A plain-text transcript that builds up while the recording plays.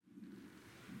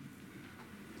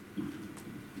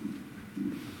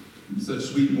Such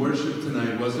sweet worship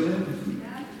tonight, wasn't it?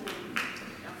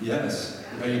 Yes.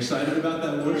 Are you excited about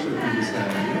that worship we just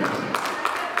had? Yes.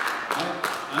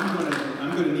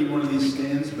 I'm gonna need one of these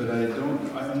stands, but I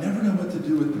never know what to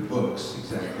do with the books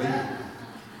exactly.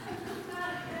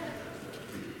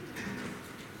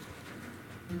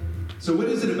 So what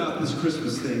is it about this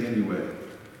Christmas thing anyway?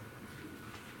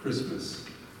 Christmas.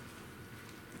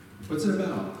 What's it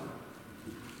about?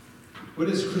 What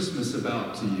is Christmas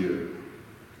about to you?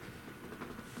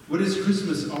 What is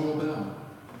Christmas all about?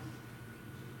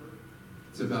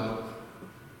 It's about,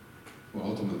 well,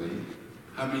 ultimately,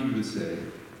 how many of you would say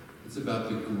it's about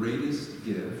the greatest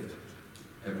gift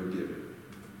ever given?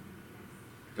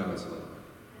 God's love.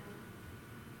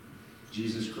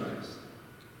 Jesus Christ.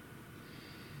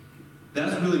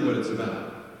 That's really what it's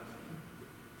about.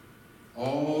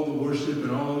 All the worship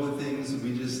and all the things that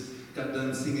we just got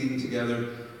done singing together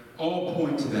all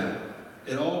point to that.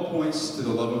 It all points to the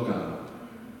love of God,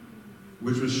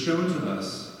 which was shown to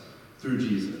us through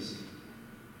Jesus.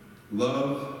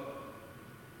 Love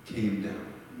came down.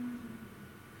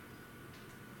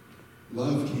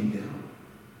 Love came down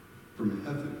from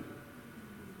heaven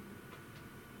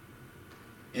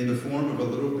in the form of a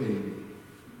little baby.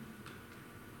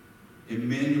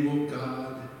 Emmanuel,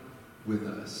 God with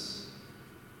us.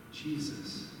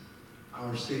 Jesus,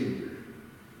 our Savior,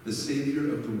 the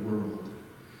Savior of the world,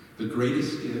 the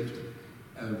greatest gift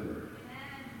ever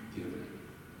given.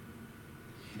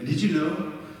 And did you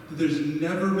know that there's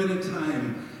never been a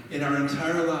time in our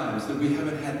entire lives that we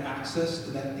haven't had access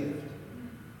to that gift?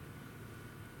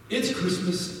 It's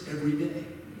Christmas every day.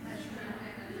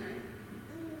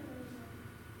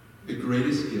 The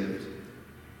greatest gift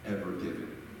ever given.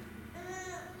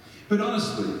 But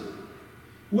honestly,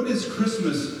 what is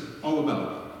Christmas all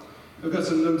about? I've got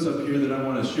some notes up here that I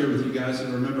want to share with you guys,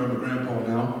 and remember, I'm a grandpa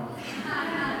now.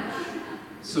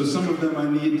 So some of them I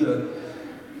need to,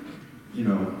 here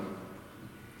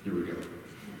we go.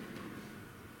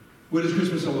 What is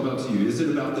Christmas all about to you? Is it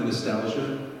about the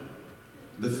nostalgia?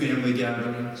 The family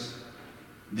gatherings?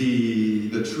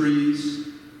 The trees?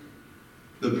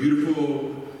 The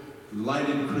beautiful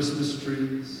lighted Christmas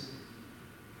trees?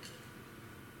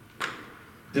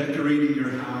 Decorating your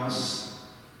house?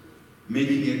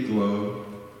 Making it glow?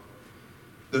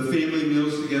 The family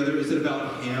meals together? Is it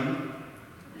about ham?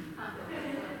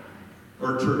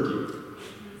 Or turkey?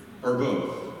 Or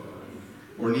both?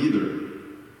 Or neither?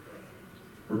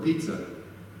 Or pizza?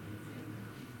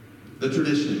 The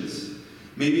traditions.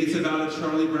 Maybe it's about a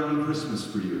Charlie Brown Christmas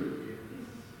for you.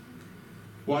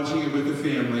 Watching it with the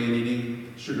family and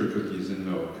eating sugar cookies and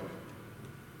milk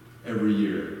every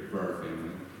year for our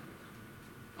family.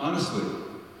 Honestly,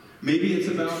 maybe it's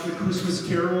about the Christmas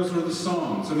carols or the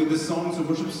songs. I mean, the songs, the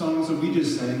worship songs that we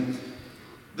just sang,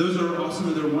 those are awesome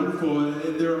and they're wonderful.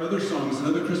 And there are other songs and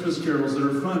other Christmas carols that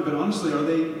are fun, but honestly, are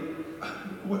they...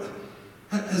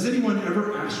 Has anyone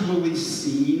ever actually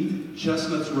seen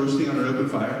chestnuts roasting on an open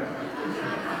fire?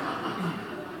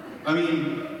 I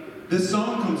mean, this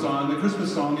song comes on, the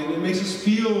Christmas song, and it makes us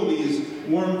feel these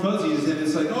warm fuzzies, and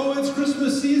it's like, oh, it's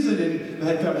Christmas season, and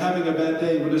if I'm having a bad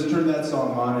day, we'll just turn that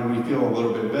song on and we feel a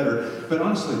little bit better. But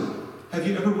honestly, have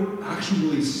you ever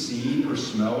actually seen or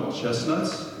smelled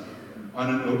chestnuts on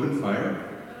an open fire?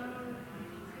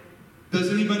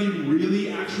 Does anybody really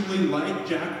actually like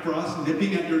Jack Frost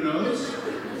nipping at your nose?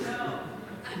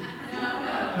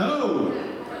 No.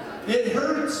 It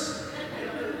hurts.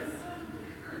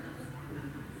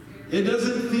 It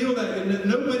doesn't feel that.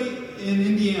 Nobody in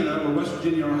Indiana or West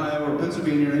Virginia or Ohio or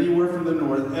Pennsylvania or anywhere from the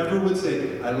north ever would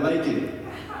say, I like it.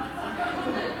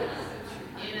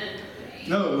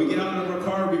 No, we get out of our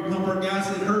car, we pump our gas,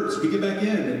 it hurts. We get back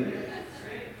in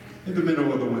the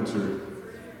middle of the winter.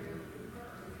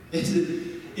 Is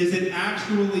it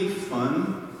actually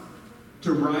fun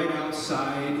to ride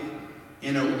outside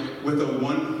with a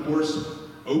one-horse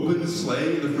open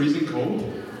sleigh in the freezing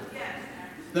cold?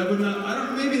 That would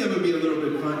not, maybe that would be a little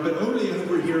bit fun, but only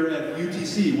over here at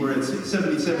UTC where it's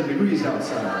 77 degrees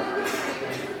outside.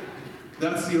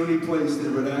 That's the only place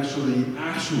that would actually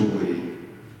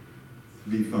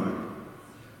be fun.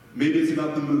 Maybe it's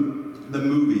about the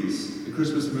movies, the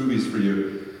Christmas movies for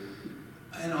you.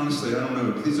 And honestly, I don't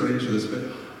know, please don't answer this, but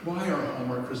why are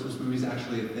Hallmark Christmas movies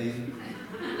actually a thing?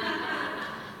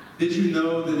 Did you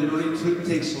know that it only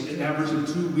takes an average of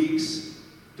 2 weeks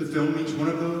to film each one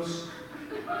of those?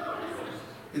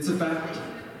 It's a fact.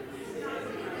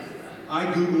 I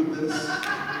Googled this.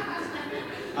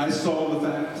 I saw the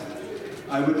fact.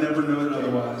 I would never know it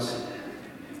otherwise.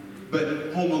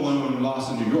 But Home Alone,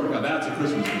 Lost in New York, now that's a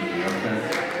Christmas movie,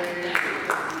 okay?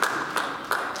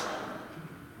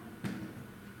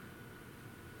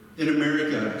 In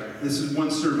America, this is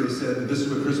one survey said that this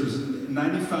is what Christmas is.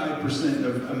 95%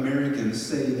 of Americans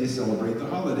say they celebrate the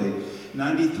holiday.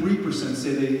 93%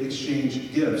 say they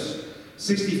exchange gifts.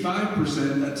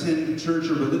 65% attend church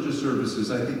or religious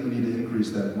services. I think we need to increase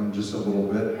that one just a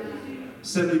little bit.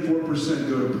 74%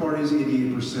 go to parties,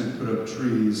 88% put up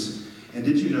trees. And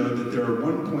did you know that there are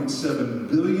 1.7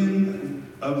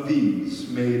 billion of these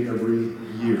made every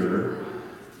year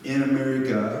in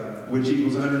America, which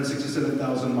equals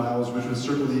 167,000 miles, which would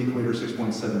circle the equator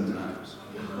 6.7 times,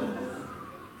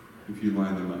 if you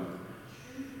line them up.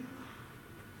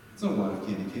 It's not a lot of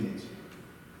candy canes.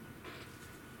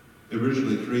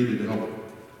 Originally created to help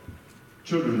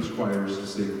children's choirs to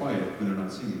stay quiet when they're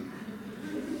not singing.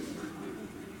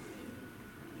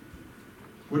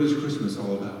 What is Christmas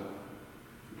all about?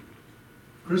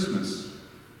 Christmas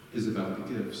is about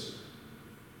the gifts.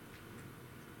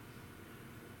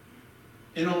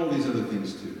 And all these other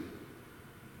things too.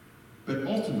 But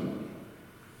ultimately,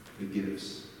 the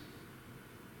gifts.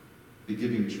 The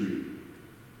giving tree.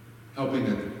 Helping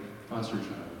a foster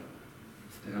child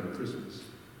to have a Christmas.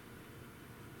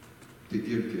 To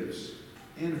give gifts.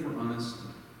 And if we're honest,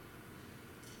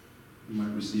 we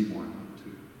might receive one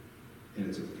too. And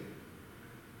it's okay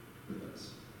with us.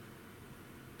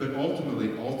 But ultimately,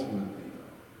 though,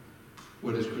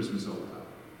 what is Christmas all about?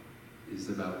 It's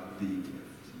about the gift.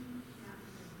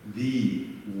 The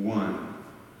one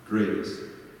greatest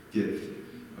gift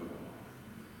of all,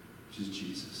 which is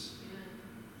Jesus.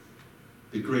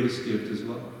 The greatest gift is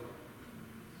love.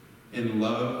 And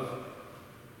love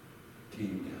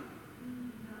came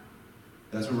down.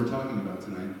 That's what we're talking about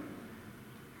tonight.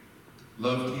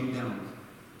 Love came down.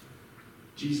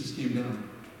 Jesus came down.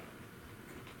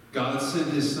 God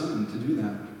sent his son to do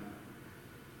that.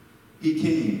 He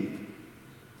came.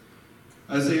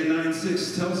 Isaiah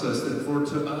 9:6 tells us that for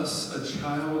to us a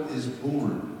child is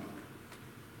born.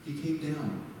 He came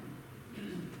down.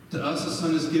 To us a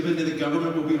son is given, and the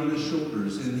government will be on his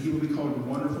shoulders, and he will be called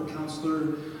Wonderful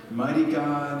Counselor, Mighty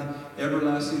God,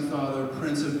 Everlasting Father,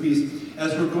 Prince of Peace.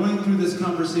 As we're going through this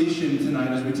conversation tonight,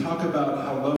 as we talk about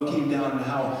how love came down and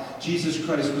how Jesus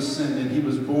Christ was sent and he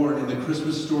was born, and the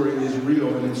Christmas story is real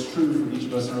and it's true for each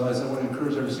of us in our lives, I want to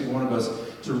encourage every single one of us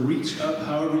to reach up,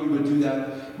 however you would do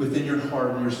that, within your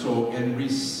heart and your soul, and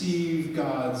receive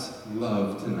God's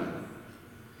love tonight.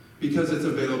 Because it's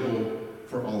available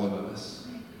for all of us.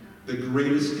 The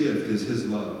greatest gift is his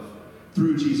love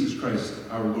through Jesus Christ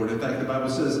our Lord. In fact, the Bible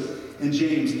says in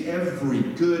James, every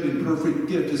good and perfect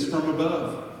gift is from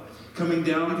above, coming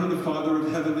down from the Father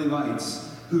of heavenly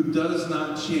lights, who does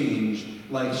not change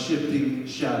like shifting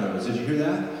shadows. Did you hear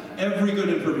that? Every good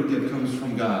and perfect gift comes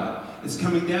from God. It's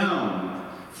coming down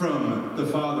from the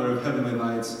Father of heavenly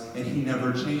lights, and he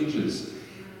never changes.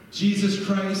 Jesus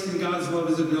Christ and God's love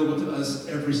is available to us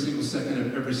every single second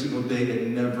of every single day. It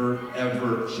never,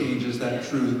 ever changes. That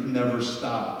truth never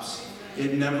stops.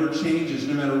 It never changes,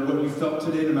 no matter what you felt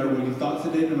today, no matter what you thought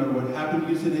today, no matter what happened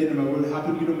to you today, no matter what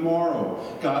happened to you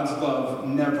tomorrow. God's love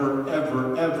never,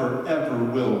 ever, ever, ever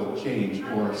will change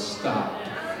or stop.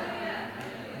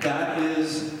 That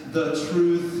is the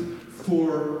truth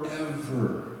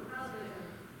forever.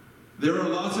 There are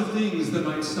lots of things that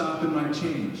might stop and might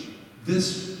change.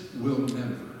 This will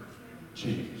never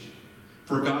change.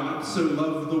 For God so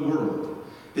loved the world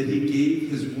that he gave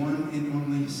his one and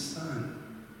only Son.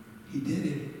 He did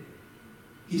it.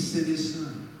 He sent his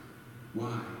Son.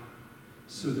 Why?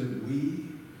 So that we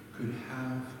could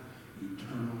have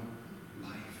eternal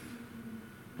life.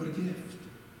 What a gift.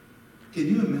 Can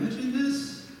you imagine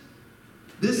this?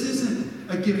 This isn't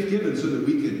a gift given so that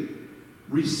we could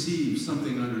receive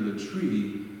something under the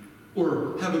tree,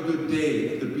 or have a good day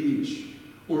at the beach,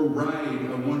 or ride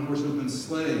a one-horse open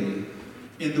sleigh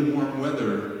in the warm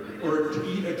weather, or to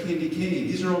eat a candy cane.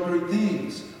 These are all great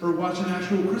things. Or watch an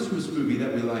actual Christmas movie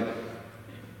that we like.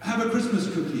 Have a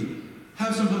Christmas cookie.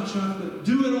 Have some hot chocolate.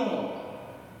 Do it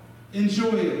all.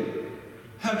 Enjoy it.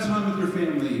 Have time with your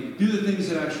family. Do the things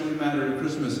that actually matter at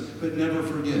Christmas. But never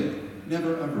forget,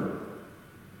 never ever,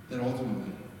 that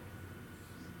ultimately,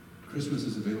 Christmas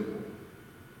is available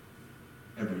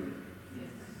every day.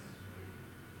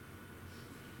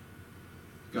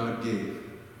 God gave.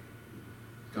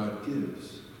 God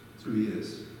gives. That's who he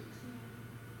is.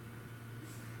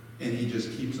 And he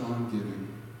just keeps on giving.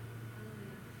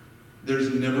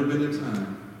 There's never been a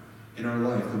time in our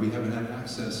life that we haven't had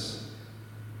access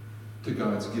to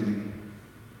God's giving.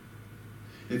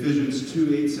 Ephesians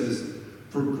 2:8 says,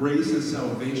 for grace and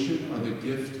salvation are the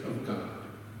gift of God.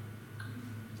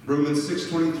 Romans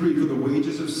 6:23, for the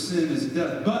wages of sin is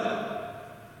death,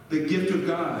 but the gift of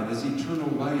God is eternal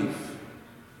life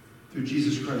through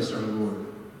Jesus Christ our Lord.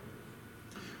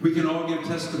 We can all give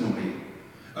testimony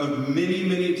of many,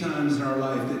 many times in our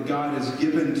life that God has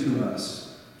given to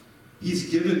us.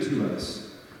 He's given to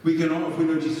us. We can all, if we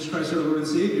know Jesus Christ our Lord and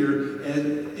Savior,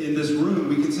 and in this room,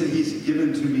 we can say He's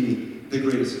given to me the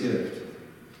greatest gift.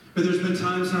 But there's been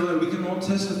times in our life, we can all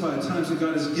testify times that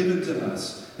God has given to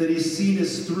us, that He's seen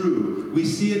us through. We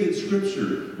see it in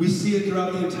Scripture. We see it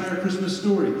throughout the entire Christmas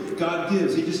story. God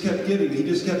gives. He just kept giving. He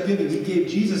just kept giving. He gave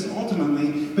Jesus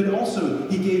ultimately, but also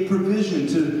He gave provision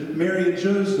to Mary and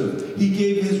Joseph. He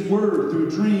gave His word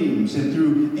through dreams and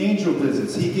through angel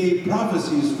visits. He gave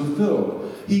prophecies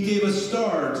fulfilled. He gave a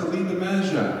star to lead the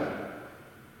Magi.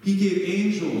 He gave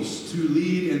angels to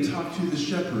lead and talk to the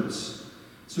shepherds,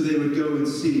 so they would go and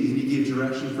see, and He gave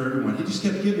direction for everyone. He just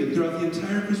kept giving throughout the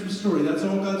entire Christmas story. That's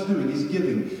all God's doing. He's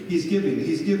giving. He's giving.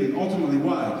 He's giving. Ultimately,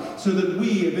 why? So that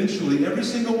we, eventually, every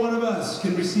single one of us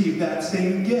can receive that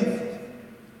same gift.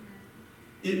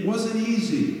 It wasn't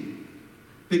easy.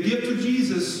 The gift of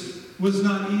Jesus was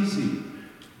not easy.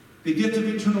 The gift of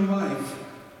eternal life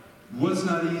was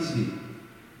not easy.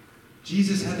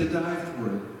 Jesus had to die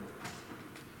for it.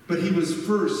 But He was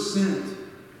first sent,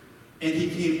 and He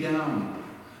came down.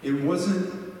 It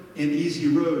wasn't an easy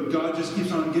road. God just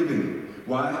keeps on giving.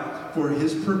 Why? For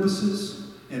His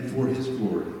purposes and for His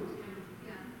glory.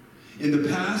 In the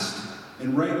past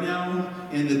and right now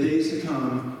and the days to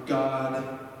come,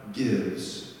 God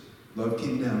gives. Love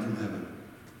came down from heaven,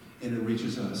 and it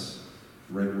reaches us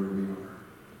right where we are.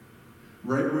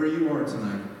 Right where you are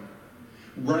tonight.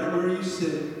 Right where you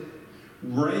sit.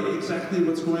 Right exactly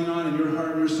what's going on in your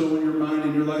heart and your soul and your mind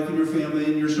and your life and your family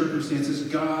and your circumstances.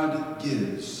 God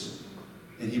gives.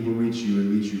 And He will reach you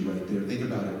and meet you right there. Think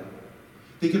about it.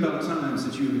 Think about times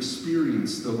that you have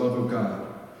experienced the love of God.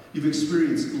 You've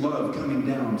experienced love coming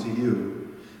down to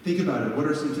you. Think about it. What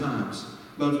are some times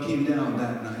love came down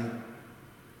that night?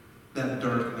 That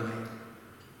dark night.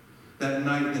 That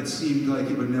night that seemed like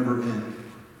it would never end.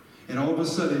 And all of a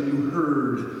sudden you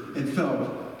heard and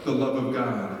felt the love of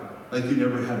God like you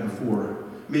never had before.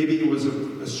 Maybe it was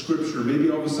a scripture. Maybe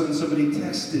all of a sudden somebody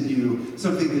texted you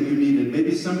something that you needed.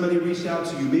 Maybe somebody reached out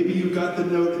to you. Maybe you got the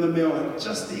note in the mail at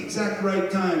just the exact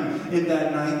right time in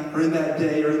that night or in that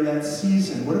day or in that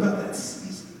season. What about that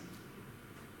season?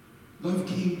 Love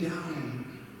came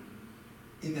down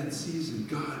in that season.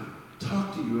 God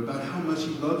talked to you about how much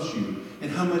He loves you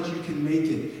and how much you can make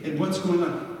it and what's going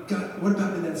on. God, what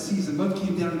about in that season? Love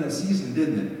came down in that season,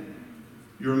 didn't it?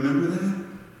 You remember that?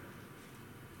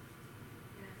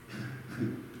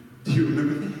 Do you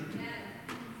remember that?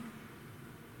 Yeah.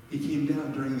 He came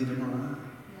down during the MRI.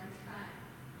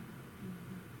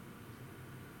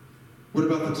 What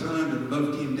about the time that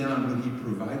love came down when He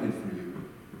provided for you?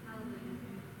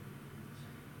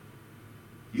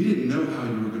 You didn't know how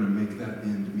you were going to make that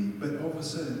end meet, but all of a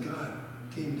sudden God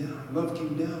came down. Love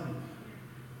came down.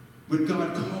 When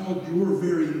God called your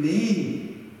very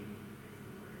name,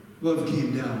 love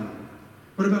came down.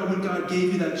 What about when God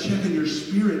gave you that check in your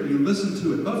spirit and you listened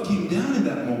to it? Love came down in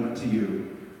that moment to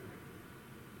you.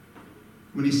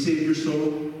 When He saved your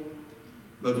soul,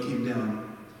 love came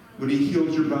down. When He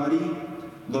healed your body,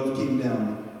 love came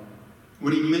down.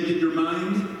 When He mended your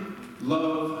mind,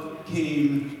 love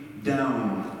came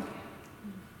down.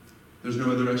 There's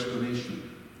no other explanation.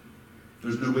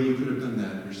 There's no way you could have done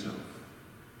that yourself.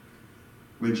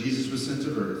 When Jesus was sent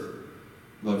to earth,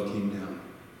 love came down.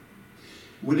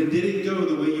 When it didn't go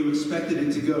the way you expected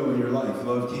it to go in your life,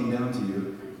 love came down to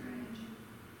you.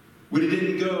 When it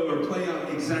didn't go or play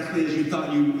out exactly as you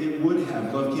thought it would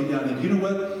have, love came down. And you know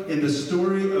what? In the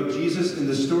story of Jesus, in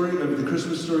the story of the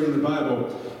Christmas story in the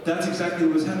Bible, that's exactly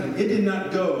what was happening. It did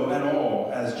not go at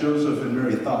all as Joseph and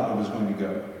Mary thought it was going to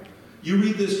go. You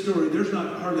read this story, there's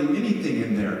not hardly anything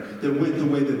in there that went the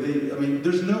way that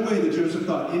there's no way that Joseph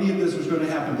thought any of this was going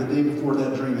to happen the day before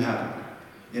that dream happened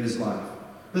in his life.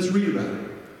 Let's read about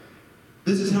it.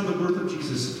 This is how the birth of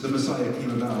Jesus, the Messiah, came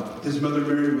about. His mother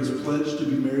Mary was pledged to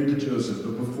be married to Joseph,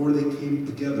 but before they came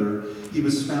together, she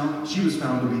was found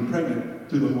to be pregnant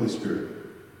through the Holy Spirit.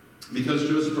 Because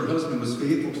Joseph, her husband, was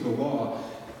faithful to the law,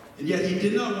 and yet he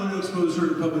did not want to expose her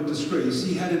to public disgrace,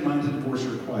 he had in mind to divorce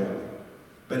her quietly.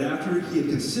 But after he had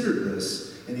considered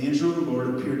this, an angel of the Lord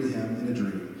appeared to him in a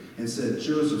dream and said,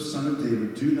 Joseph, son of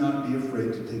David, do not be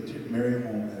afraid to take Mary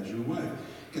home as your wife.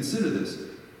 Consider this.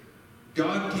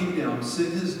 God came down,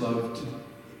 sent His love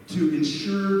to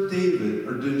ensure David,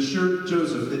 or to ensure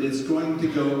Joseph that it's going to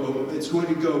go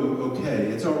okay.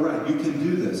 It's all right. You can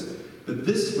do this. But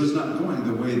this was not going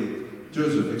the way that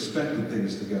Joseph expected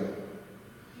things to go.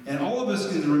 And all of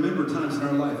us can remember times in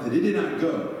our life that it did not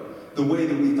go the way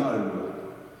that we thought it would.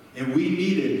 And we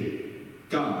needed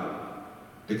God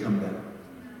to come down.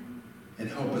 and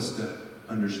help us to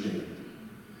understand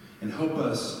and help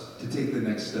us to take the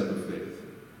next step of faith.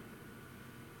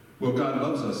 Well, God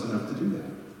loves us enough to do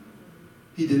that.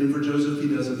 He did it for Joseph,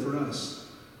 he does it for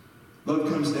us. Love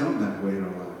comes down that way in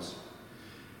our lives.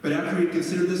 But after he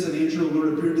considered this, an angel of the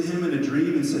Lord appeared to him in a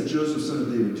dream and said, Joseph, son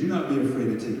of David, do not be afraid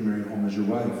to take Mary home as your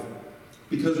wife,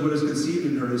 because what is conceived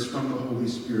in her is from the Holy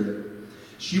Spirit.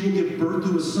 She will give birth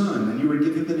to a son, and you are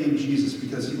given the name Jesus,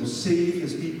 because he will save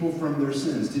his people from their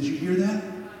sins. Did you hear that?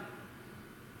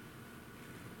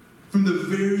 From the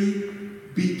very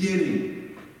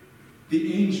beginning,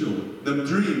 the angel, the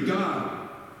dream, God,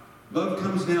 love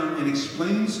comes down and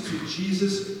explains to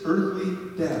Jesus' earthly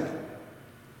dad,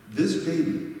 this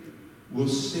baby will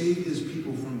save his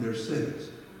people from their sins.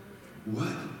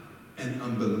 What an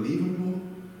unbelievable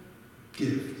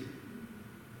gift.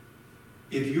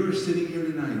 If you're sitting here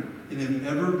tonight and have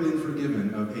ever been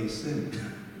forgiven of a sin,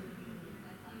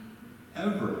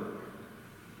 ever,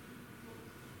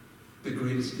 the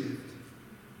greatest gift.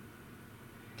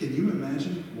 Can you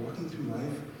imagine walking through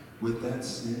life with that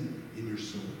sin in your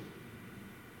soul?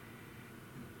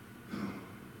 Oh,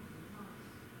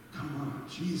 come on,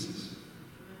 Jesus.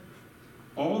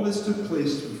 All this took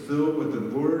place to fulfill what the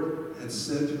Lord had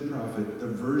said to the prophet. The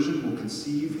virgin will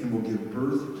conceive and will give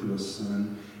birth to a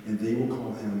son, and they will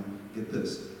call him, get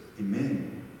this, Emmanuel,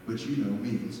 which you know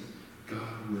means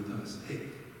God with us. Hey,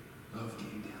 love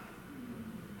came down.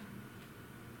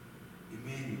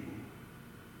 Emmanuel,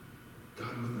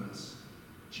 God with us.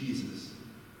 Jesus,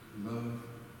 love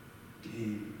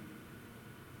came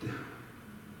down.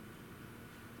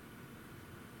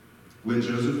 When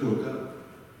Joseph woke up,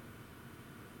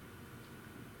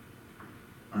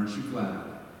 aren't you glad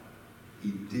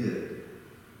he did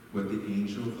what the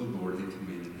angel of the Lord had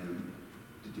commanded him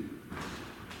to do?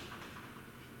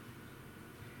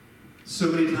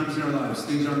 So many times in our lives,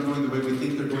 things aren't going the way we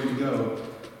think they're going to go.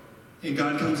 And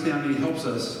God comes down and he helps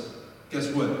us.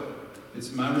 Guess what?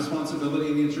 It's my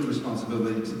responsibility and it's your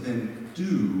responsibility to then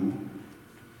do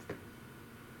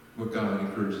what God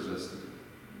encourages us to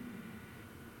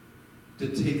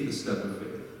do. To take the step of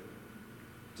faith.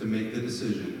 To make the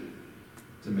decision.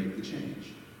 To make the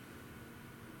change.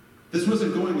 This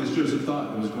wasn't going as Joseph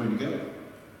thought it was going to go.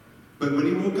 But when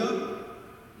he woke up,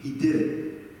 he did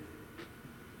it.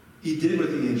 He did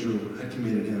what the angel had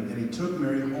commanded him, and he took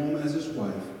Mary home as his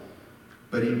wife.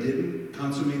 But he didn't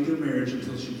consummate their marriage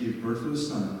until she gave birth to a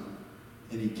son,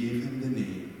 and he gave him the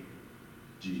name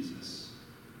Jesus.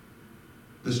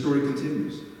 The story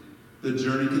continues. The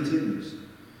journey continues.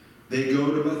 They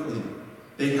go to Bethlehem.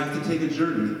 They have to take a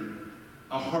journey,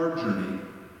 a hard journey,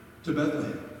 to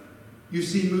Bethlehem. You've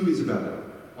seen movies about it,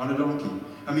 on a donkey.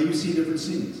 I mean, you've seen different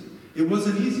scenes. It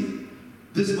wasn't easy.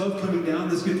 This love coming down,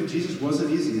 this gift of Jesus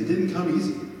wasn't easy. It didn't come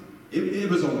easy. It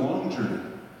was a long journey,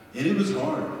 and it was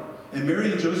hard. And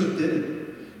Mary and Joseph did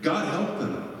it. God helped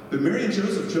them. But Mary and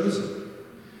Joseph chose it.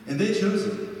 And they chose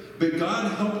it. But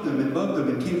God helped them and loved them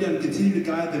and came down and continued to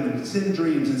guide them and send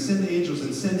dreams and send angels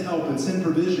and send help and send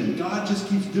provision. God just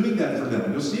keeps doing that for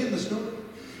them. You'll see it in the story.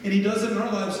 And he does it in our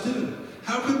lives too.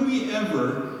 How could we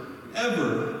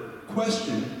ever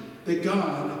question that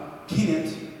God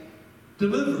can't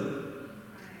deliver?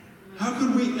 How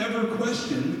could we ever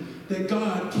question that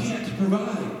God can't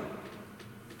provide?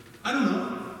 I don't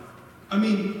know. I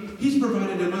mean, he's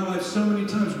provided in my life so many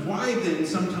times. Why then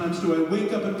sometimes do I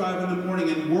wake up at 5 in the morning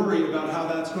and worry about how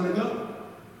that's going to go?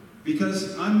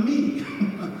 Because I'm me.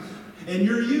 And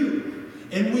you're you.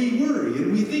 And we worry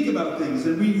and we think about things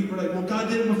and we're like, well, God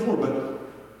did it before, but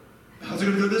how's it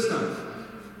going to go this time?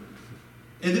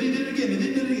 And then he did it again, and then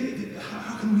he did it again.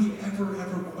 How can we ever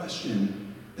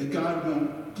question that God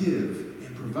won't give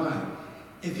and provide?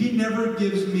 If he never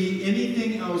gives me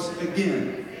anything else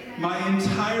again, my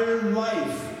entire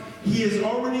life, he has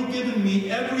already given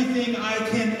me everything I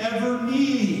can ever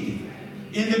need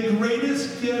in the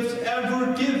greatest gift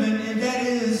ever given, and that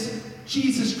is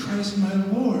Jesus Christ my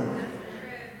Lord.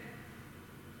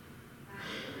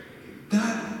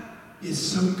 That is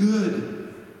so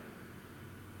good.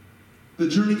 The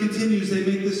journey continues. They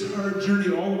make this hard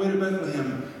journey all the way to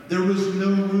Bethlehem. There was no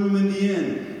room in the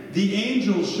inn. The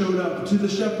angels showed up to the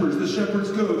shepherds. The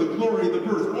shepherds go. The glory, the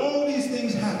birth. All these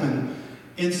things happen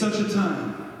in such a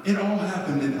time. It all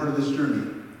happened in part of this journey,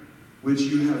 which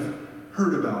you have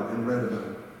heard about and read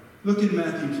about. Look in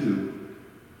Matthew 2.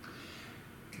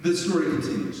 This story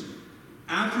continues.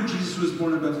 After Jesus was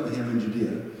born in Bethlehem in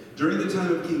Judea, during the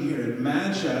time of King Herod,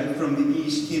 Magi from the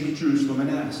east came to Jerusalem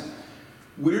and asked,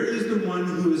 "Where is the one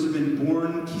who has been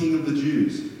born King of the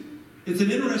Jews?" It's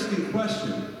an interesting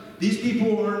question These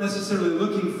people aren't necessarily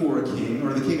looking for a king,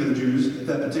 or the king of the Jews at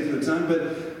that particular time,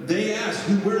 but they asked,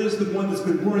 where is the one that's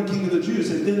been born king of the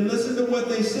Jews? And then listen to what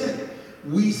they said.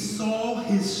 We saw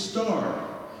his star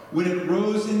when it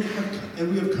rose and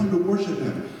we have come to worship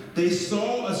him. They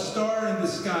saw a star in the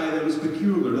sky that was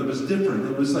peculiar, that was different,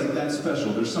 that was like that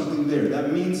special. There's something there.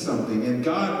 That means something. And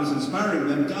God was inspiring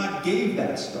them. God gave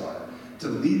that star to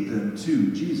lead them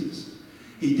to Jesus.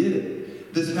 He did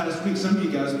it. This past week, some of you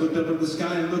guys looked up at the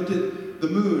sky and looked at the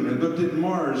moon and looked at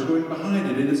Mars going behind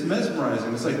it, and it's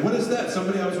mesmerizing. It's like, what is that?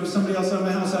 I was with somebody else at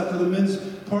my house after the men's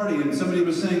party, and somebody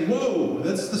was saying, whoa,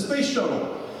 that's the space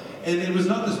shuttle. And it was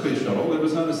not the space shuttle. It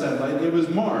was not a satellite. It was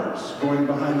Mars going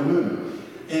behind the moon.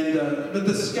 And but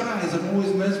the skies have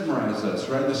always mesmerized us,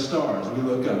 right? The stars, we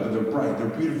look up, and they're bright, they're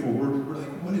beautiful. We're like,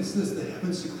 what is this? The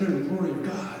heavens declare the glory of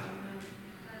God.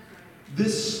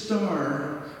 This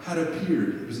star had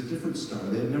appeared. It was a different star.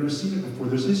 They had never seen it before.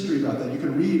 There's history about that. You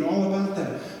can read all about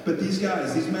that. But these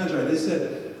guys, these magi, they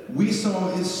said, we saw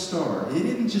his star. They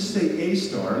didn't just say a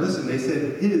star. Listen, they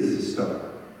said his star.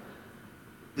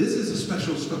 This is a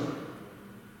special star.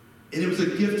 And it was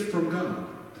a gift from God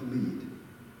to lead.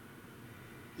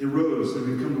 It rose and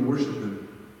we've come to worship him.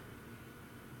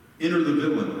 Enter the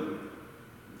villain.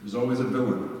 There's always a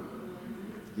villain.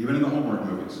 Even in the Hallmark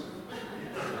movies.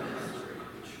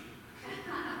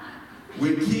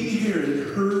 When King Herod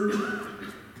heard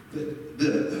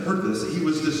this, he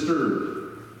was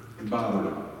disturbed and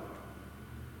bothered him.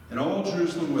 And all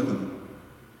Jerusalem with him.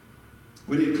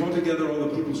 When he had called together all the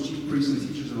people's chief priests and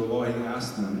teachers of the law, he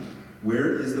asked them,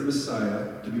 where is the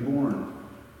Messiah to be born?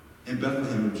 In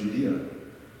Bethlehem of Judea,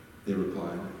 they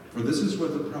replied. For this is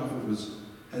what the prophet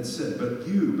had said. But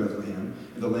you, Bethlehem,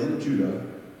 in the land of Judah,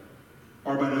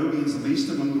 are by no means least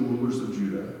among the rulers of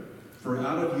Judah. For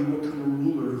out of you will come a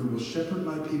ruler who will shepherd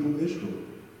my people Israel.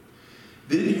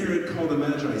 Then Herod called the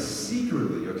Magi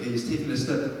secretly. Okay, he's taking a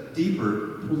step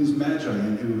deeper. Pull these Magi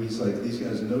in who he's like, these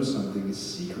guys know something. He's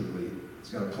secretly,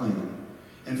 he's got a plan.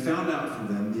 And found out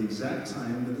for them the exact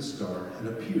time that the star had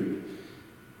appeared.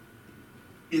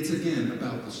 It's again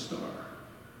about the star.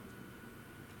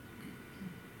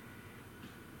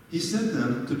 He sent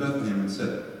them to Bethlehem and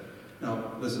said,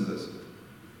 now listen to this.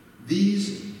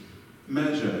 These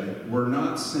Magi were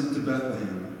not sent to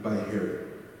Bethlehem by Herod.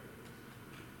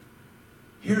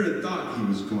 Herod thought he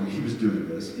was doing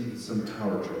this, some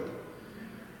power trip.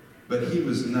 But he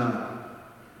was not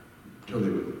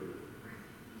totally with it.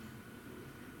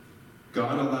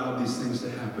 God allowed these things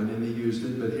to happen and he used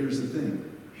it, but here's the thing.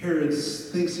 Herod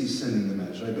thinks he's sending the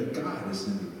Magi, but God is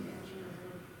sending the Magi.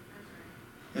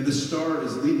 And the star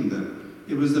is leading them.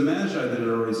 It was the Magi that had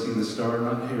already seen the star,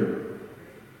 not Herod.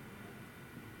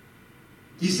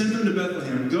 He sent them to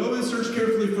Bethlehem. Go and search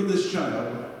carefully for this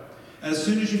child. As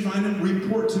soon as you find him,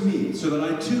 report to me, so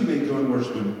that I too may go and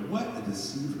worship him. What a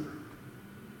deceiver.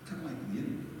 Kind of like the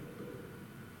enemy.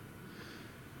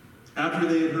 After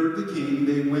they had heard the king,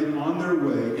 they went on their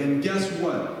way. And guess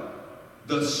what?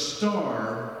 The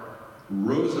star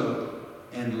rose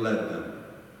up and led them.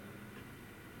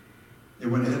 It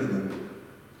went ahead of them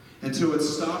until it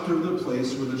stopped over the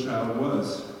place where the child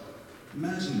was.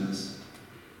 Imagine this.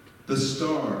 The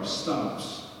star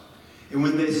stops. And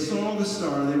when they saw the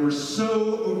star, they were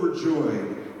so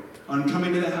overjoyed. On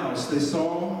coming to the house, they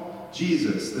saw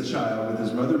Jesus, the child, with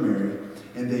his mother Mary,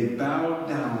 and they bowed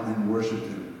down and worshipped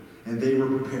him. And they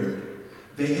were prepared.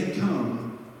 They had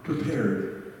come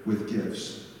prepared with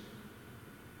gifts.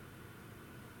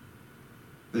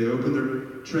 They opened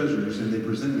their treasures and they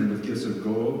presented him with gifts of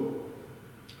gold,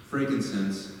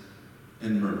 frankincense,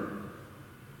 and myrrh.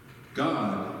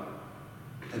 God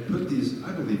had put these,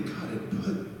 I believe God had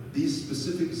put these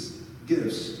specific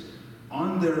gifts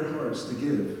on their hearts to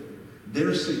give.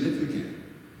 They're significant.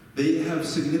 They have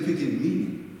significant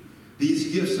meaning.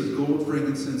 These gifts of gold,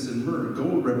 frankincense, and myrrh.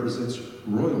 Gold represents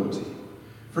royalty.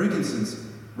 Frankincense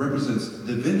represents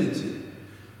divinity.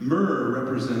 Myrrh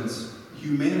represents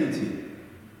humanity.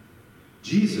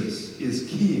 Jesus is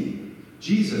king.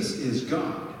 Jesus is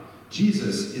God.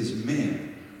 Jesus is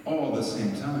man, all at the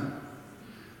same time.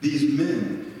 These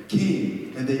men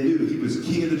came, and they knew he was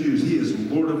King of the Jews. He is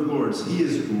Lord of Lords. He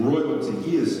is royalty.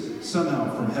 He is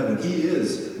somehow from heaven. He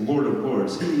is Lord of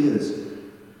Lords. He is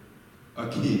a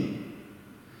king.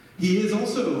 He is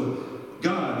also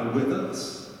God with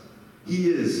us. He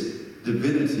is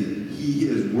divinity. He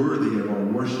is worthy of our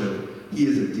worship. He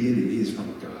is a deity. He is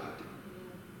from God.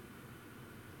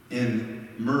 And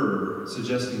myrrh,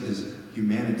 suggesting his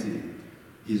humanity,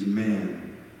 his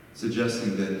man,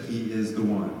 suggesting that he is the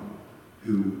one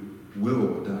who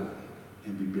will die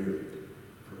and be buried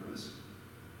for us.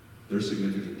 They're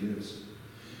significant gifts.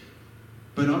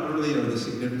 But not only are they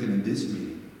significant in this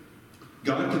meeting,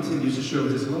 God continues to show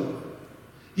his love.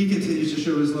 He continues to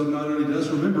show his love not only to us.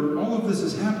 Remember, all of this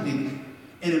is happening,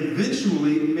 and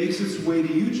eventually it makes its way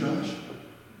to you, Josh.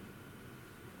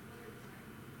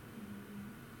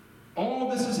 All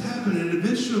this is happening, and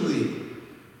eventually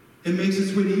it makes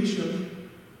its way to you, Shelley.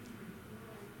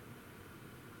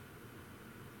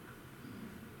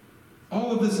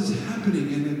 All of this is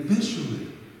happening, and eventually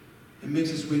it makes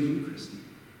its way to you, Christy.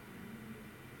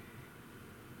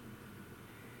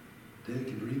 Dick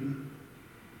and Reba.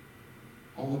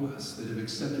 All of us that have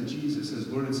accepted Jesus as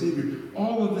Lord and Savior.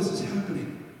 All of this is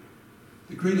happening.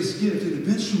 The greatest gift, and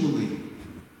eventually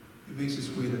it makes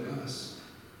its way to us.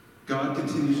 God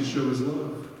continues to show his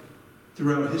love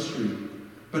throughout history,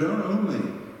 but not only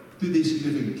through these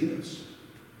significant gifts,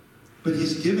 but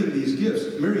he's given these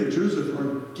gifts. Mary and Joseph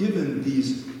are given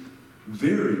these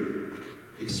very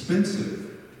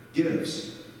expensive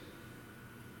gifts,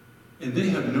 and they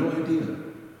have no idea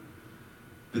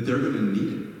that they're going to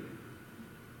need it.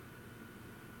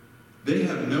 They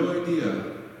have no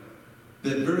idea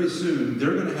that very soon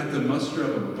they're going to have to muster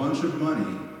up a bunch of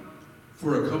money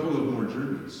for a couple of more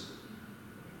journeys.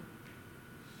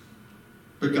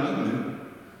 But God knew.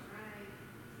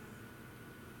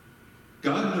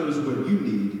 God knows what you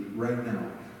need right now.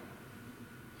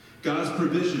 God's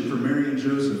provision for Mary and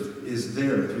Joseph is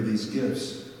there through these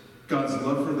gifts. God's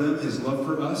love for them, his love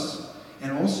for us,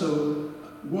 and also,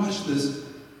 watch this,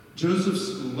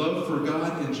 Joseph's love for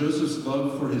God and Joseph's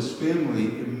love for his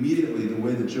family immediately, the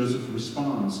way that Joseph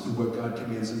responds to what God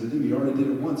commands him to do. He already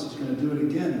did it once. He's going to do it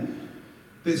again.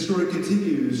 The story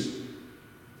continues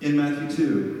in Matthew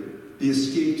 2, the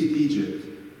escape to Egypt.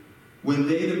 When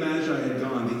they, the Magi, had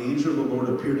gone, the angel of the Lord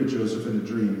appeared to Joseph in a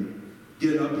dream.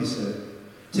 Get up, he said.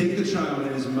 Take the child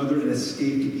and his mother and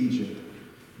escape to Egypt.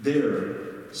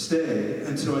 There, stay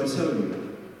until I tell you.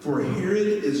 For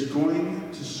Herod is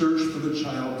going to search for the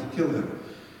child to kill him.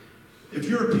 If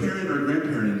you're a parent or a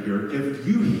grandparent in here, if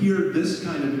you hear this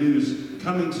kind of news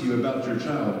coming to you about your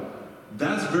child,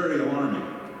 that's very alarming.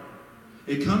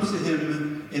 It comes to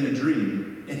him in a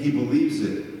dream, and he believes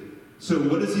it. So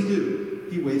what does he do?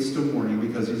 He waits till morning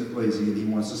because he's lazy and he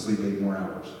wants to sleep 8 more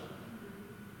hours.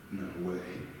 No way.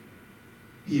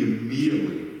 He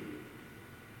immediately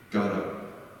got up,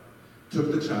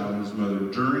 took the child and his mother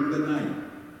during the night,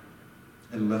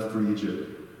 and left for Egypt.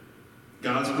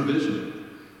 God's provision.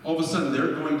 All of a sudden,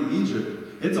 they're going to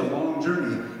Egypt. It's a long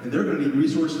journey, and they're going to need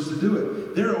resources to do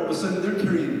it. All of a sudden, they're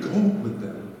carrying gold with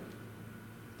them.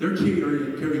 They're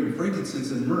carrying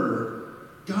frankincense and myrrh.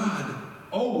 God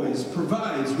always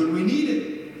provides when we need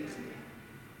it.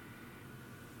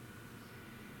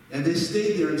 And they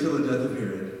stayed there until the death of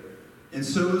Herod. And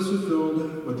so was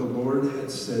fulfilled what the Lord had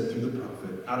said through the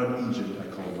prophet, out of Egypt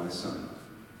I called my son.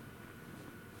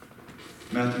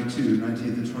 Matthew 2,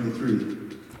 19 to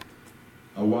 23.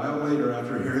 A while later,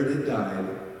 after Herod had died,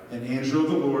 an angel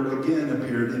of the Lord again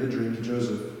appeared in a dream to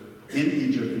Joseph in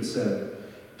Egypt and said,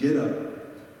 Get up,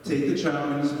 take the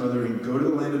child and his mother and go to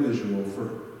the land of Israel,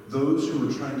 for those who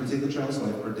were trying to take the child's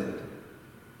life are dead.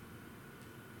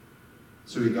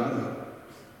 So he got up,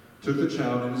 took the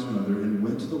child and his mother, and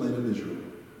went to the land of Israel.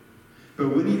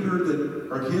 But when he heard that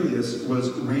Archelaus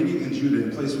was reigning in Judah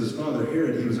in place of his father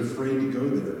Herod, he was afraid to go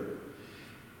there.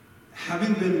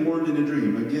 Having been warned in a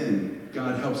dream, again,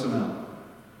 God helps him out.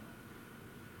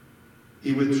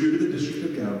 He withdrew to the district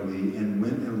of Galilee and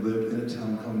went and lived in a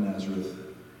town called Nazareth.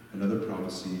 Another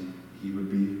prophecy, he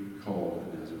would be called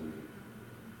a Nazarene.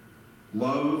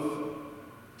 Love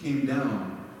came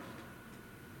down.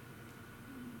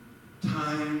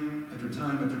 Time after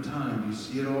time after time. You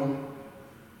see it all?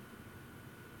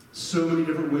 So many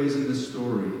different ways in this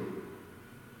story.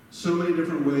 So many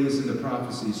different ways in the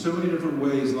prophecy. So many different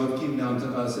ways love came down to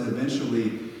us and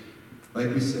eventually,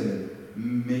 like we said,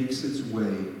 makes its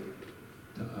way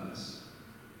to us.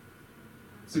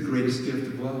 It's the greatest gift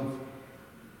of love.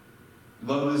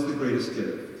 Love is the greatest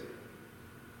gift.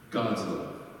 God's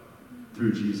love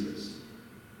through Jesus.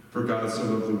 For God so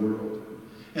loved the world.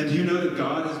 And do you know that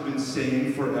God has been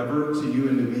saying forever to you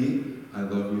and to me, I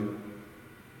love you?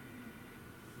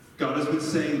 God has been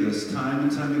saying this time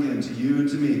and time again to you and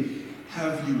to me.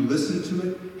 Have you listened to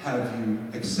it? Have you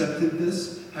accepted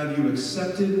this? Have you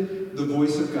accepted the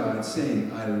voice of God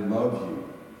saying, I love you?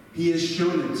 He has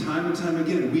shown it time and time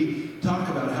again. We talk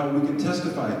about how we can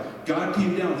testify. God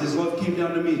came down. His love came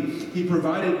down to me. He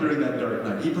provided during that dark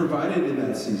night. He provided in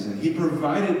that season. He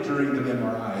provided during the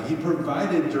MRI. He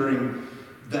provided during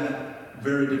that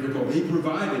very difficult. He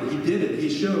provided. He did it. He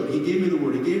showed. He gave me the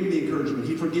word. He gave me the encouragement.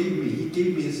 He forgave me. He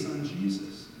gave me his son,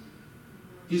 Jesus.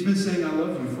 He's been saying, I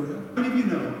love you forever. How many of you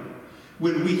know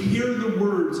When we hear the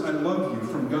words, I love you,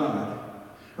 from God,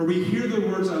 or we hear the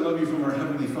words, I love you, from our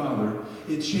Heavenly Father,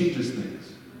 it changes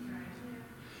things.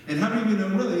 And how many of you know,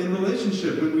 really, in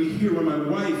relationship, when my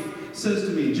wife says to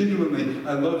me, genuinely,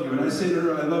 I love you, and I say to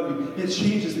her, I love you, it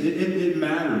changes, it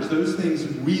matters. Those things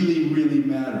really, really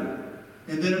matter.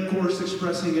 And then, of course,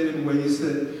 expressing it in ways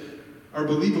that are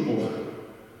believable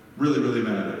really, really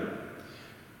matter.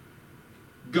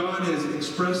 God has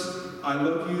expressed I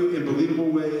love you in believable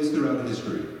ways throughout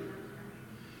history.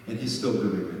 And he's still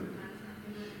doing it.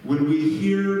 When we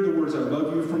hear the words I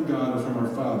love you from God or from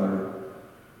our Father,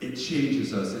 it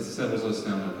changes us. It settles us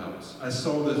down and helps. I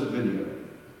saw this video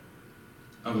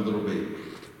of a little baby.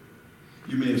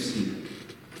 You may have seen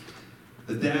it.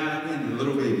 The dad and the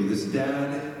little baby. This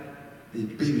dad, the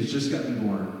baby's just gotten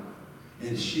born.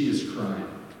 And she is crying.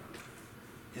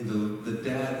 And the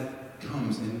dad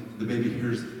comes and the baby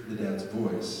hears the dad's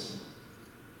voice.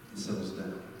 It settles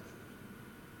down.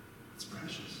 It's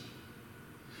precious.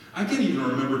 I can't even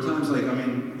remember times like,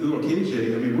 little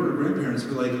KJ, we're grandparents,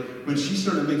 but like when she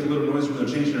started making a little noise when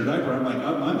they're changing her diaper, I'm like,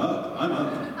 I'm up.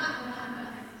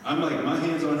 I'm like, my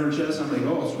hand's on her chest, I'm like,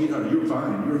 oh, sweetheart, you're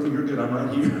fine, you're good, I'm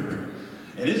right here.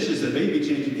 And it's just a baby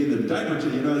changing in the diaper,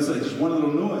 it's like just one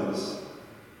little noise.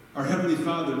 Our Heavenly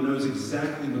Father knows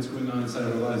exactly what's going on inside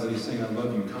of our lives, and he's saying, I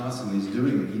love you constantly. He's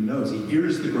doing it. He knows. He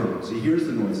hears the groans. He hears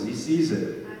the noises. He sees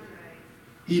it.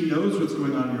 He knows what's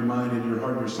going on in your mind and your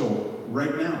heart and your soul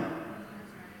right now.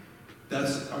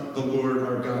 That's the Lord,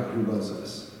 our God, who loves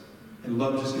us. And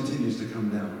love just continues to come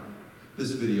down.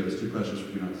 This video is too precious for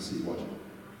you not to see. Watch it.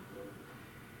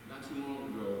 Not too long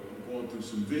ago, I'm going through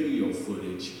some video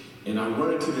footage, and I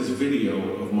run into this video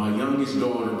of my youngest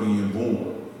daughter being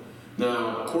born.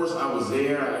 Now, of course, I was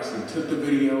there. I actually took the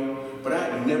video, but I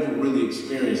had never really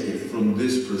experienced it from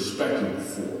this perspective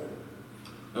before.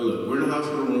 Now, look, we're in the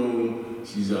hospital room.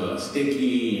 She's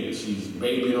sticky, and she's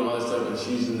baby and all that stuff, and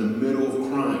she's in the middle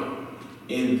of crying.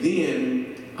 And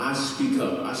then I speak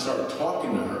up. I start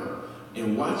talking to her,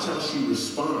 and watch how she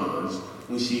responds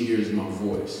when she hears my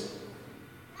voice.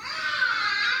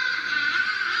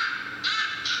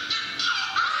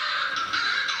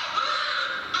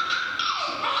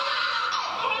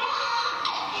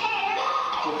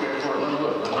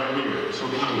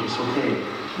 It's okay.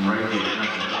 I'm right here.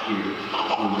 I'm here.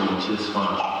 I'm doing just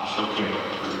fine. It's okay.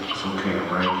 It's okay. I'm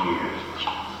right here.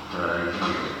 Right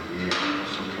here. Yeah,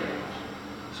 it's okay.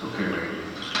 It's okay, baby.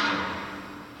 It's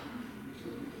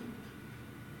okay.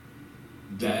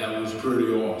 That was pretty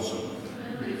awesome.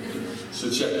 So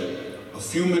check it. A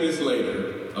few minutes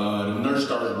later, the nurse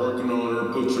starts working on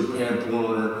her, puts her pamper on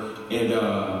her, and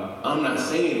I'm not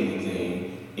saying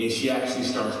anything, and she actually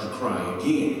starts to cry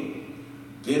again.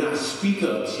 Then I speak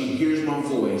up, she hears my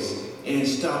voice, and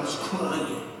stops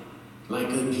crying, like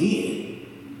again.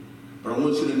 But I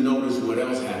want you to notice what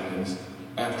else happens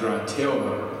after I tell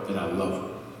her that I love her.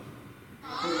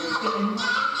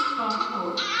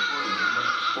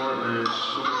 Portland,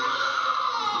 it's okay.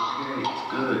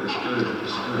 It's good.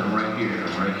 I'm right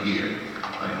here.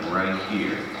 I am right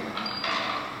here.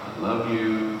 I love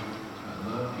you.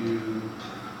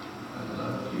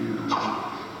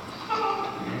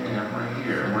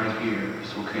 Yeah, I'm right here.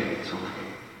 It's okay.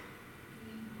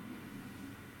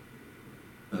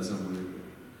 That's unbelievable.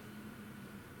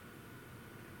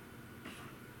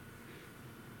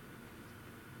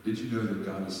 Did you know that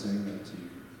God is saying that to you?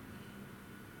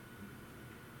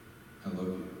 I love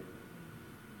you.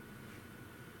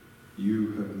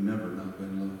 You have never not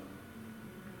been loved.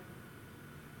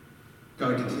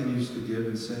 God continues to give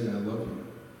and say, I love you.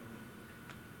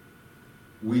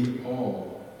 We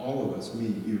all of us,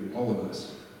 me, you, all of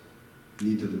us,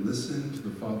 need to listen to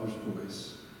the Father's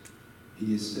voice.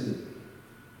 He is saying,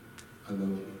 I love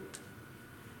you.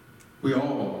 We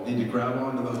all need to grab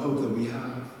onto the hope that we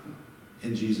have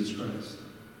in Jesus Christ.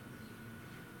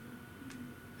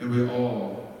 And we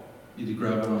all need to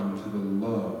grab on to the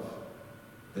love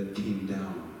that came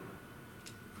down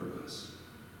for us.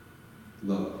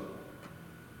 Love.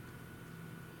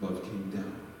 Love came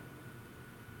down.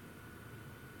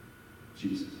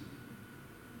 Jesus.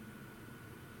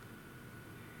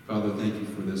 Father, thank you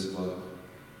for this love.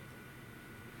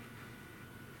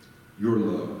 Your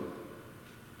love.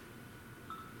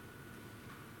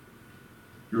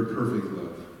 Your perfect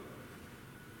love,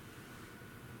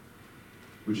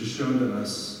 which is shown to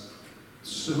us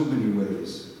so many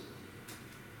ways.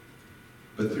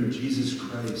 But through Jesus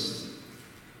Christ,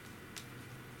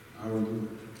 our Lord,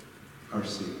 our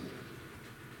Savior.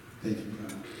 Thank you,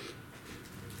 God.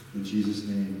 In Jesus'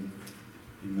 name,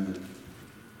 amen.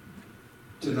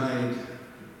 Tonight,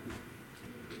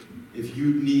 if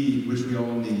you need, which we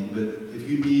all need, but if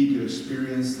you need to experience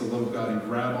the love of God and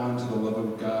grab onto the love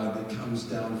of God that comes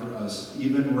down for us,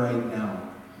 even right now.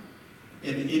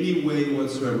 In any way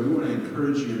whatsoever, we want to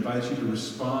encourage you, invite you to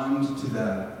respond to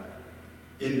that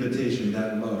invitation,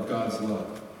 that love, God's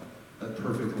love, that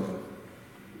perfect love.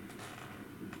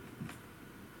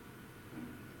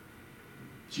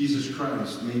 Jesus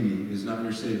Christ, maybe, is not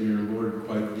your Savior or Lord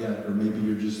quite yet, or maybe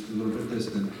you're just a little bit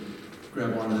distant.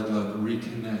 Grab onto that love,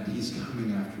 reconnect. He's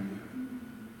coming after you.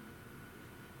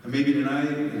 And maybe tonight,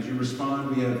 as you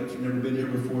respond, if you've never been here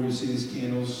before, you see these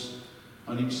candles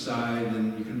on each side,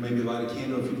 and you can maybe light a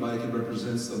candle if you'd like. It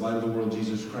represents the light of the world,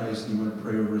 Jesus Christ, and you want to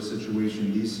pray over a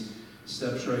situation. These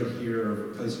steps right here are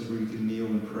places where you can kneel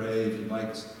and pray. If you'd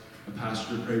like a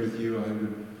pastor to pray with you, I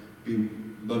would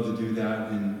love to do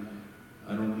that. And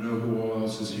I don't know who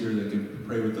else is here that can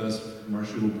pray with us.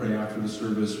 Marcia will pray after the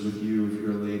service with you if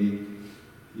you're a lady.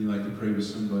 You'd like to pray with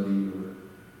somebody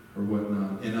or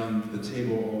whatnot. And on the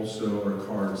table also are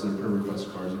cards. They're prayer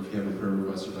request cards. If you have a prayer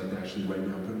request you'd like to actually write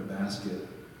down, put in a basket,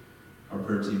 our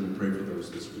prayer team will pray for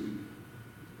those this week.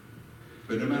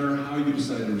 But no matter how you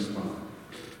decide to respond,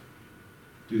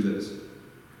 do this.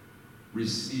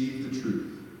 Receive the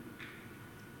truth.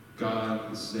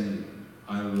 God is saying,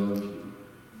 I love you.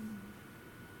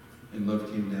 And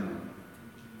love came down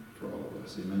for all of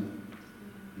us. Amen?